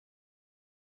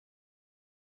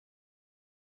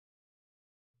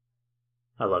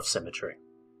I love symmetry.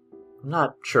 I'm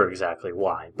not sure exactly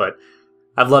why, but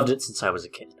I've loved it since I was a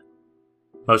kid.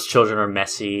 Most children are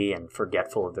messy and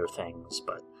forgetful of their things,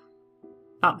 but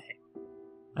not me.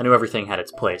 I knew everything had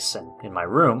its place, and in my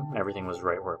room, everything was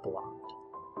right where it belonged.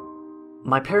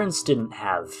 My parents didn't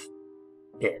have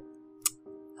it.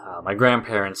 My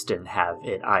grandparents didn't have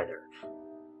it either.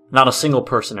 Not a single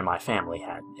person in my family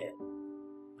had it.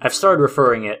 I've started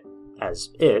referring it as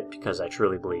it because I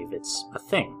truly believe it's a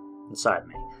thing inside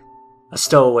me. A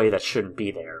stowaway that shouldn't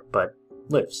be there, but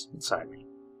lives inside me.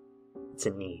 It's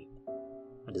a need,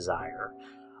 a desire,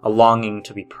 a longing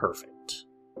to be perfect.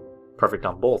 Perfect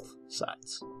on both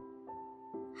sides.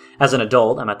 As an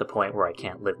adult, I'm at the point where I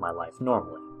can't live my life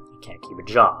normally. I can't keep a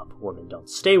job. Women don't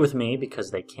stay with me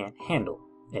because they can't handle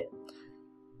it.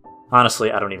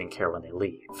 Honestly, I don't even care when they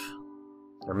leave.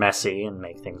 They're messy and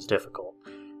make things difficult.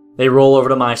 They roll over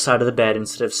to my side of the bed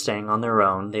instead of staying on their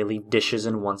own. They leave dishes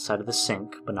in one side of the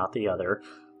sink, but not the other.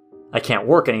 I can't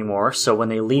work anymore, so when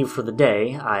they leave for the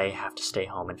day, I have to stay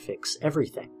home and fix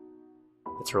everything.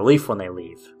 It's relief when they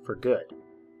leave, for good.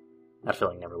 That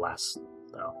feeling never lasts,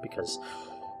 though, because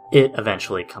it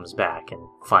eventually comes back and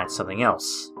finds something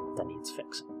else that needs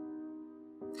fixing.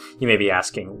 You may be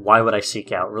asking, why would I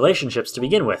seek out relationships to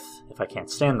begin with if I can't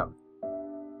stand them?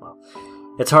 Well,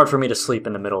 it's hard for me to sleep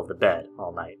in the middle of the bed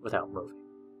all night without moving.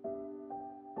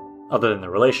 Other than the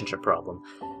relationship problem,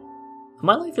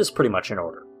 my life is pretty much in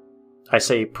order. I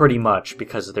say pretty much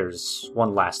because there's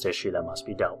one last issue that must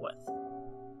be dealt with.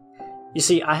 You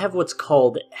see, I have what's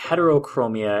called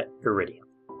heterochromia iridium,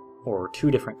 or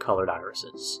two different colored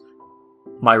irises.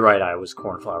 My right eye was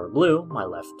cornflower blue, my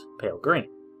left pale green.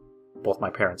 Both my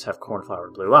parents have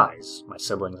cornflower blue eyes, my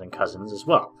siblings and cousins as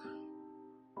well.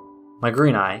 My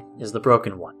green eye is the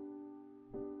broken one.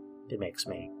 It makes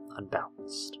me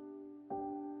unbalanced.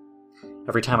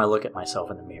 Every time I look at myself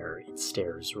in the mirror, it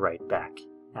stares right back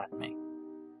at me.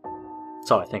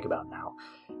 That's all I think about now.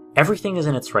 Everything is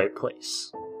in its right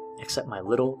place, except my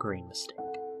little green mistake.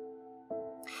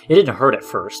 It didn't hurt at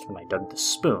first when I dug the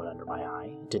spoon under my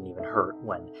eye. It didn't even hurt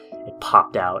when it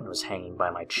popped out and was hanging by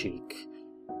my cheek.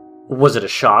 Was it a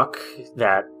shock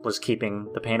that was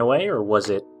keeping the pain away, or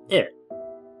was it it?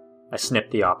 I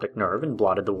snipped the optic nerve and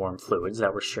blotted the warm fluids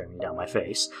that were streaming down my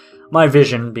face. My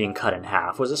vision being cut in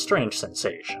half was a strange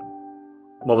sensation.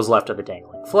 What was left of the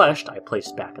dangling flesh I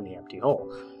placed back in the empty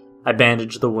hole. I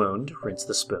bandaged the wound, rinsed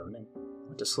the spoon, and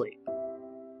went to sleep.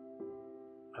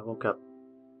 I woke up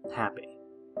happy.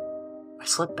 I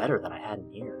slept better than I had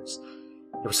in years.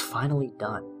 It was finally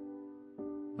done.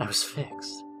 I was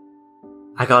fixed.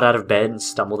 I got out of bed and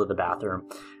stumbled to the bathroom.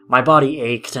 My body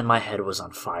ached and my head was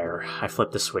on fire. I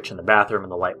flipped the switch in the bathroom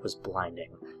and the light was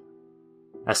blinding.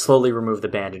 I slowly removed the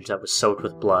bandage that was soaked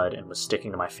with blood and was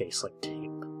sticking to my face like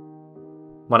tape.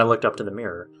 When I looked up to the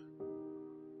mirror,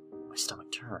 my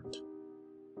stomach turned.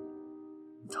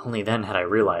 Only then had I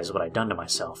realized what I'd done to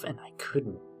myself, and I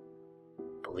couldn't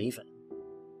believe it.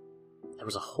 There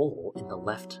was a hole in the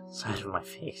left side of my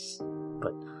face,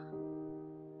 but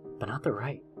not the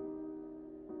right.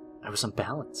 I was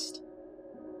unbalanced.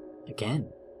 Again.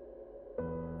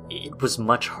 It was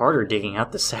much harder digging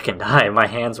out the second eye. My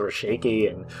hands were shaky,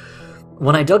 and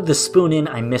when I dug the spoon in,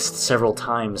 I missed several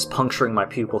times, puncturing my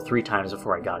pupil 3 times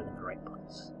before I got it in the right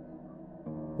place.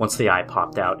 Once the eye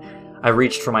popped out, I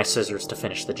reached for my scissors to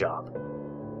finish the job.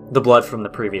 The blood from the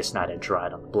previous night had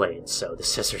dried on the blades, so the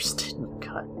scissors didn't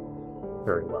cut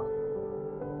very well.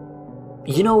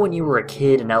 You know when you were a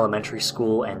kid in elementary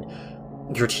school and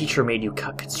your teacher made you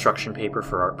cut construction paper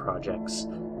for art projects?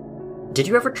 Did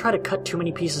you ever try to cut too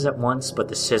many pieces at once, but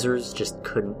the scissors just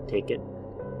couldn't take it?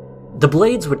 The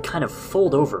blades would kind of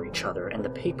fold over each other, and the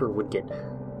paper would get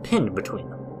pinned between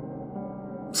them.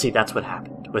 See, that's what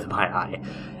happened with my eye.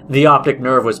 The optic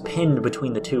nerve was pinned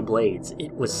between the 2 blades.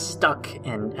 It was stuck,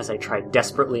 and as I tried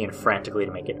desperately and frantically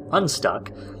to make it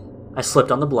unstuck, I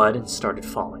slipped on the blood and started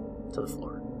falling to the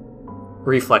floor.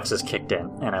 Reflexes kicked in,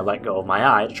 and I let go of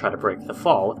my eye to try to break the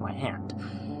fall with my hand.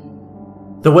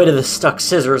 The weight of the stuck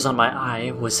scissors on my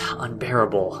eye was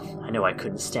unbearable. I knew I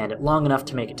couldn't stand it long enough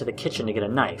to make it to the kitchen to get a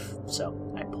knife,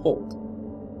 so I pulled.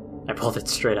 I pulled it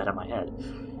straight out of my head.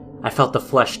 I felt the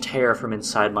flesh tear from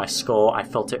inside my skull. I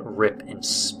felt it rip and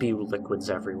spew liquids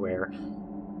everywhere.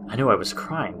 I knew I was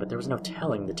crying, but there was no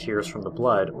telling the tears from the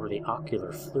blood or the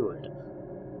ocular fluid.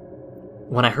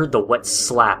 When I heard the wet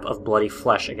slap of bloody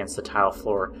flesh against the tile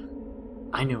floor,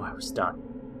 I knew I was done.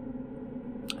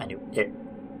 I knew it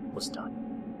was done.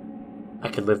 I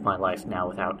could live my life now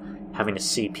without having to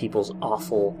see people's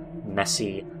awful,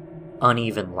 messy,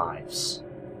 uneven lives.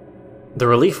 The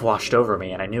relief washed over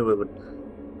me, and I knew it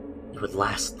would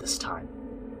last this time.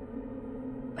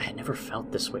 I had never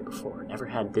felt this way before, never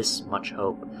had this much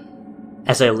hope.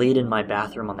 As I laid in my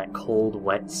bathroom on that cold,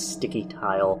 wet, sticky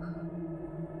tile,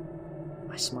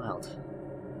 I smiled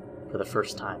for the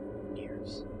first time.